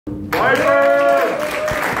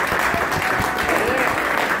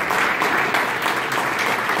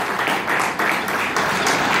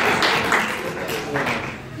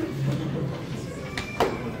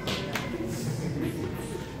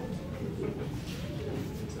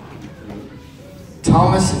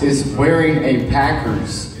Thomas is wearing a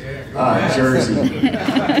Packers jersey. You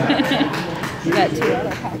got two other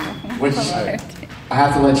Packers. Which I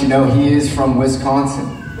have to let you know, he is from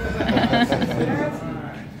Wisconsin.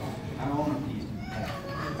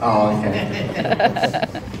 Oh, okay.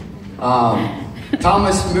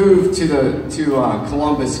 Thomas moved to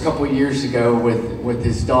Columbus a couple years ago with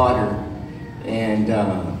his daughter, and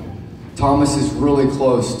Thomas is really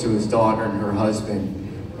close to his daughter and her husband.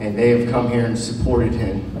 And they have come here and supported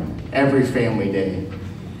him every family day.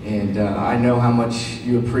 And I know how much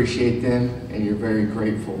you appreciate them, and you're very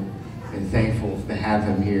grateful and thankful to have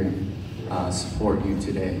him here support you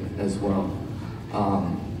today as well.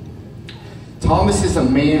 Thomas is a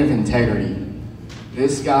man of integrity.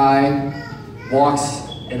 This guy walks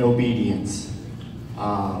in obedience.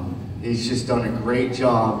 He's just done a great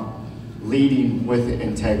job leading with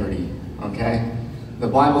integrity, okay? The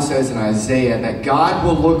Bible says in Isaiah that God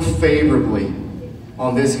will look favorably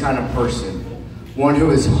on this kind of person. One who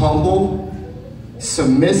is humble,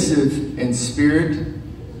 submissive in spirit,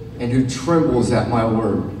 and who trembles at my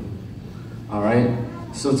word. All right?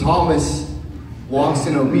 So Thomas walks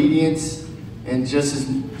in obedience, and just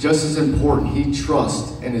as important, he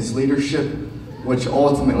trusts in his leadership, which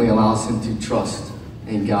ultimately allows him to trust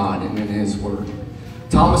in God and in his word.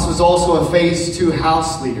 Thomas was also a phase 2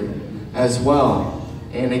 house leader as well.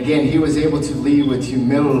 And again, he was able to lead with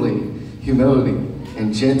humility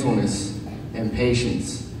and gentleness and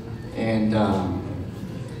patience. And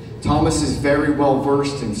Thomas is very well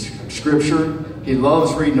versed in Scripture. He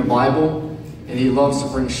loves reading the Bible, and he loves to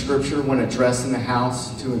bring Scripture when addressing the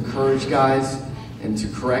house to encourage guys and to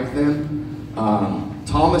correct them.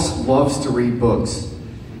 Thomas loves to read books.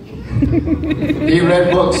 He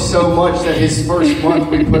read books so much that his first month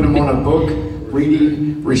we put him on a book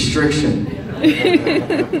reading restriction.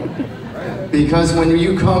 Because when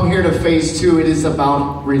you come here to phase 2, it is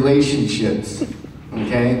about relationships,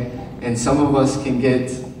 okay? And some of us can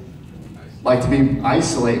like to be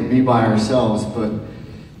isolated, be by ourselves, but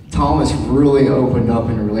Thomas really opened up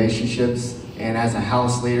in relationships, and as a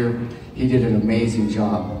house leader, he did an amazing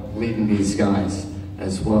job leading these guys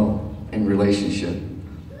as well in relationship.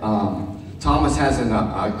 Thomas has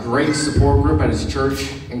a great support group at his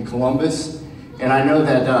church in Columbus. And I know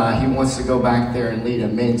that he wants to go back there and lead a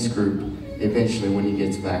men's group eventually when he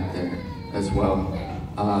gets back there as well.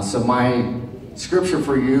 So my scripture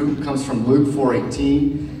for you comes from Luke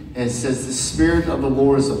 4:18. And it says, "The Spirit of the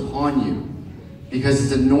Lord is upon you, because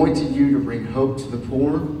He's anointed you to bring hope to the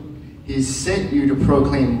poor. He's sent you to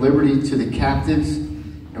proclaim liberty to the captives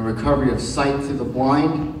and recovery of sight to the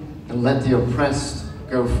blind, and let the oppressed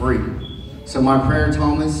go free." So my prayer,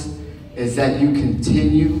 Thomas, is that you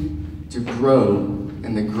continue to grow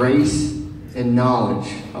in the grace and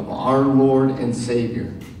knowledge of our Lord and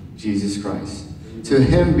Savior, Jesus Christ. To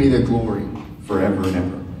Him be the glory forever and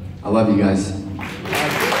ever. I love you guys.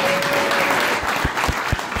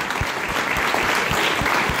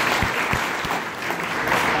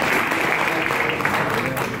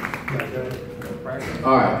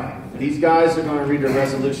 All right, these guys are going to read a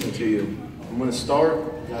resolution to you. I'm going to start.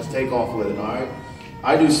 You guys take off with it, all right?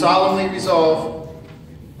 I do solemnly resolve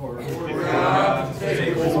for God to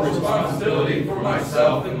take full responsibility for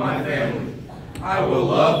myself and my family. I will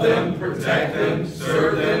love them, protect them,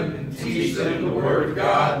 serve them, and teach them the Word of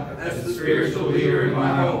God as the spiritual leader in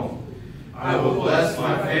my home. I will bless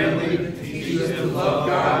my family and teach them to love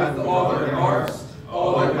God with all their hearts,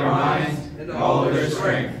 all their minds, and all their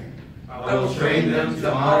strength. I will train them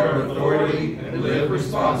to honor authority and live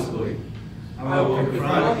responsibly. I will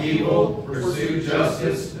confront evil, pursue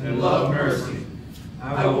justice, and love mercy.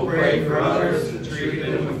 I will pray for others and treat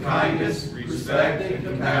them with kindness, respect, and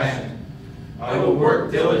compassion. I will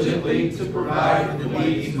work diligently to provide for the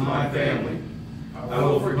needs of my family. I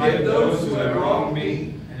will forgive those who have wronged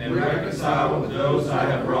me and reconcile with those I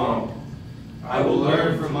have wronged. I will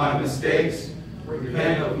learn from my mistakes,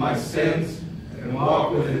 repent of my sins, and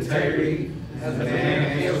walk with integrity as a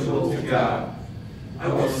man answerable to God. I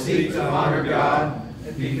will seek to honor God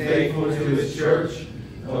and be faithful to His church,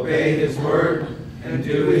 obey His word, and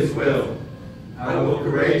do His will. I will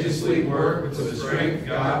courageously work with the strength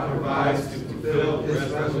God provides to fulfill this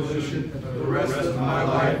resolution for the rest of my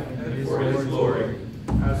life and for His glory.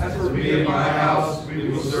 As for me and my house, we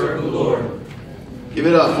will serve the Lord. Give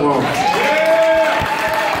it up for them.